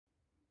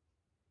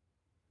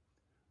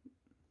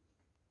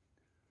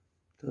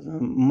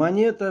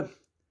Монета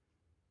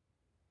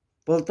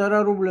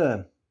 1,5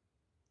 рубля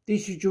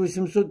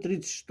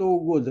 1836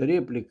 года.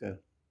 Реплика.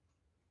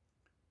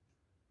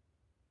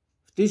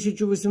 В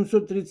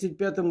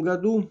 1835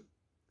 году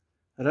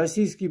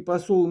российский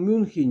посол в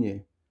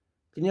Мюнхене,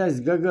 князь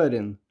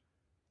Гагарин,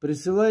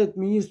 присылает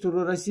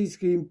министру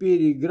Российской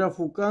империи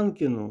графу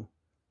Канкину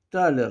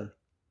талер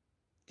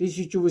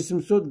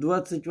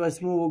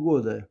 1828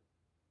 года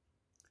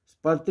с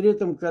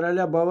портретом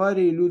короля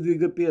Баварии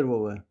Людвига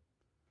I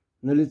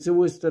на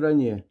лицевой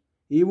стороне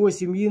и его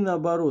семьи на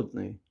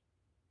оборотной.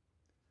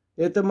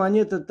 Эта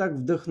монета так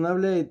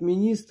вдохновляет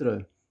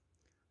министра,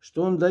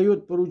 что он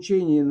дает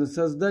поручение на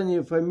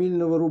создание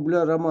фамильного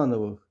рубля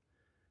Романовых.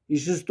 И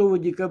 6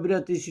 декабря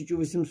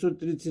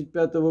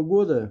 1835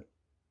 года,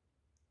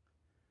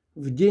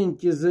 в день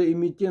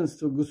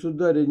тезаэмитенства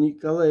государя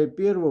Николая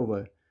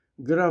I,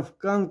 граф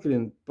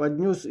Канкин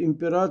поднес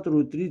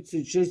императору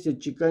 36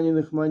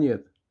 отчеканенных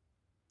монет.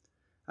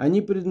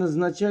 Они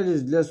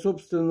предназначались для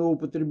собственного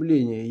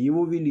употребления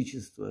Его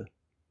Величества.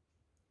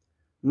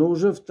 Но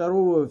уже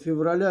 2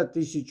 февраля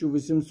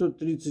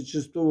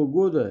 1836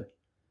 года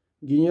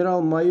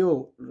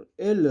генерал-майор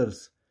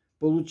Эллерс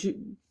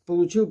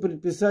получил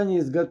предписание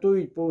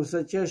изготовить по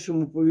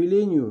высочайшему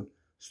повелению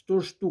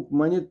 100 штук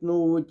монет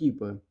нового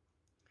типа.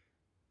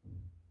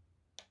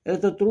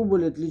 Этот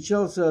рубль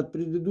отличался от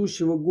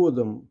предыдущего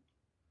годом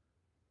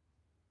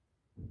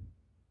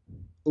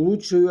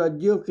лучшей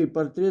отделкой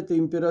портрета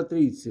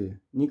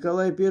императрицы.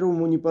 Николаю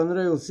I не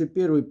понравился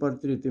первый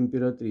портрет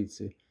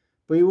императрицы.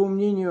 По его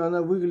мнению,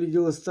 она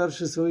выглядела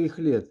старше своих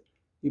лет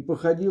и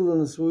походила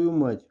на свою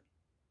мать.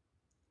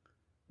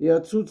 И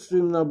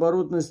отсутствием на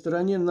оборотной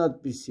стороне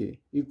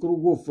надписи и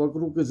кругов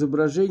вокруг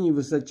изображений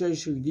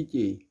высочайших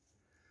детей.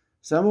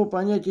 Само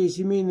понятие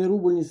 «семейный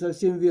рубль» не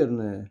совсем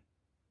верное,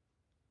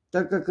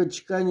 так как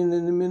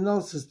отчеканенный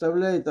номинал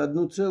составляет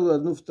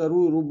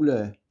 1,1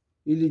 рубля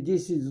или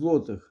 10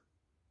 злотых.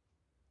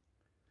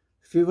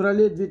 В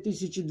феврале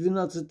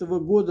 2012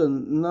 года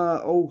на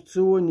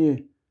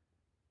аукционе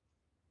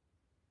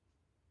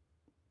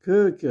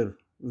Köker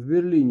в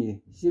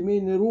Берлине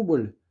семейный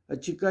рубль,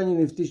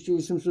 отчеканенный в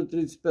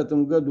 1835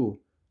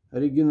 году,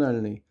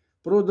 оригинальный,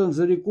 продан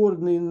за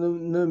рекордный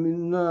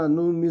на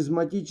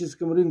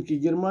нумизматическом рынке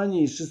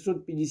Германии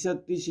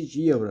 650 тысяч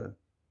евро.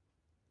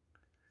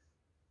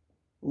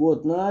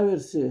 Вот на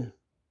аверсе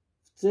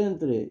в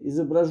центре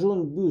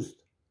изображен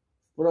бюст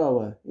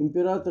вправо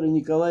императора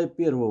Николая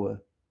I.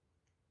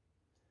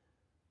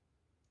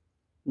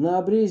 На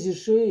обрезе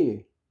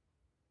шеи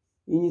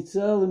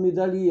инициалы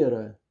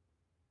медальера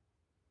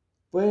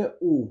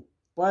П.У.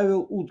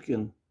 Павел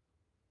Уткин.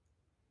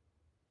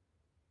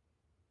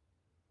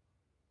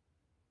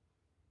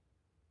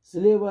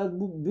 Слева от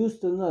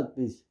бюста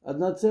надпись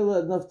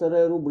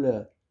 1,1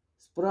 рубля.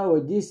 Справа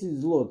 10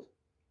 злот.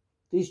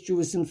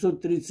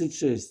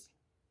 1836.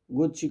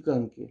 Год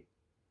чеканки.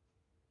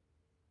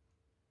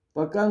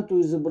 По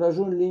канту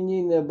изображен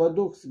линейный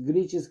ободок с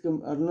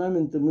греческим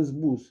орнаментом из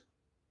бус.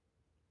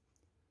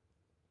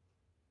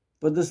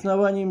 Под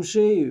основанием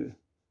шеи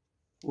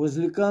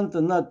возле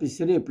канта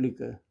надпись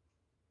 «Реплика».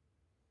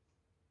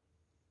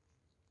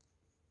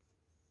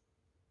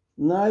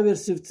 На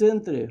аверсе в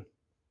центре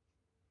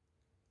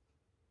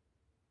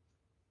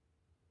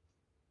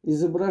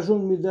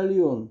изображен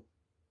медальон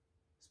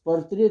с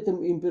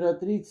портретом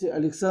императрицы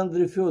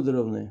Александры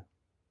Федоровны,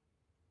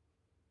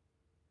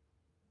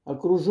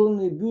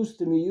 окруженной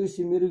бюстами ее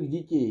 7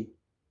 детей.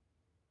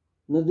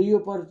 Над ее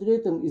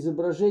портретом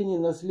изображение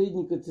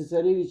наследника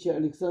цесаревича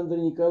Александра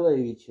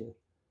Николаевича.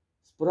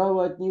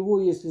 Справа от него,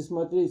 если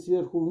смотреть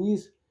сверху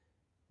вниз,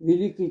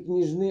 великой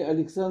княжны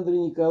Александры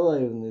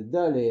Николаевны.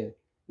 Далее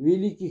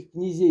великих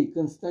князей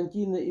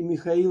Константина и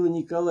Михаила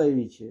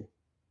Николаевича.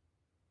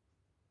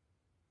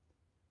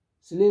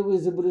 Слева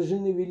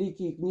изображены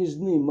великие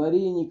княжны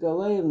Мария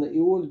Николаевна и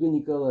Ольга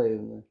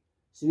Николаевна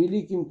с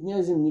великим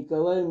князем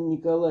Николаем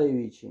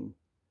Николаевичем.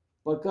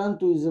 По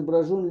канту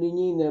изображен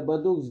линейный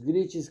ободок с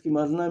греческим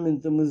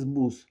орнаментом из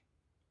бус.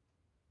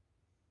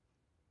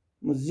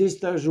 Вот здесь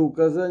также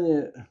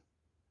указание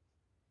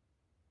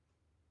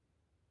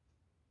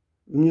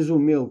внизу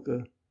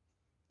мелко.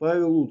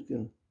 Павел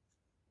Уткин.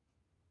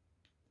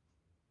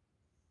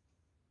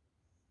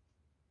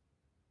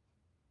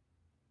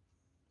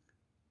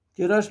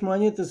 Тираж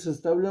монеты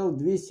составлял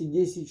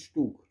 210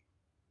 штук.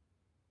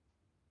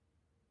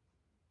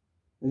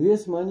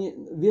 Вес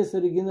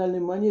оригинальной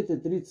монеты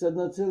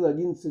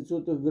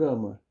 31,11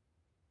 грамма.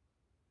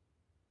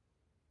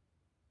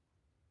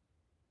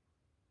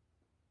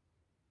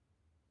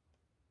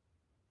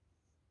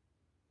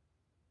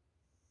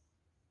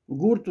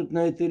 Гурт тут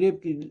на этой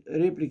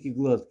реплике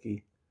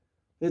гладкий.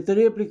 Эта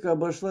реплика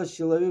обошлась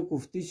человеку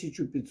в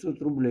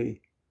 1500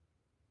 рублей.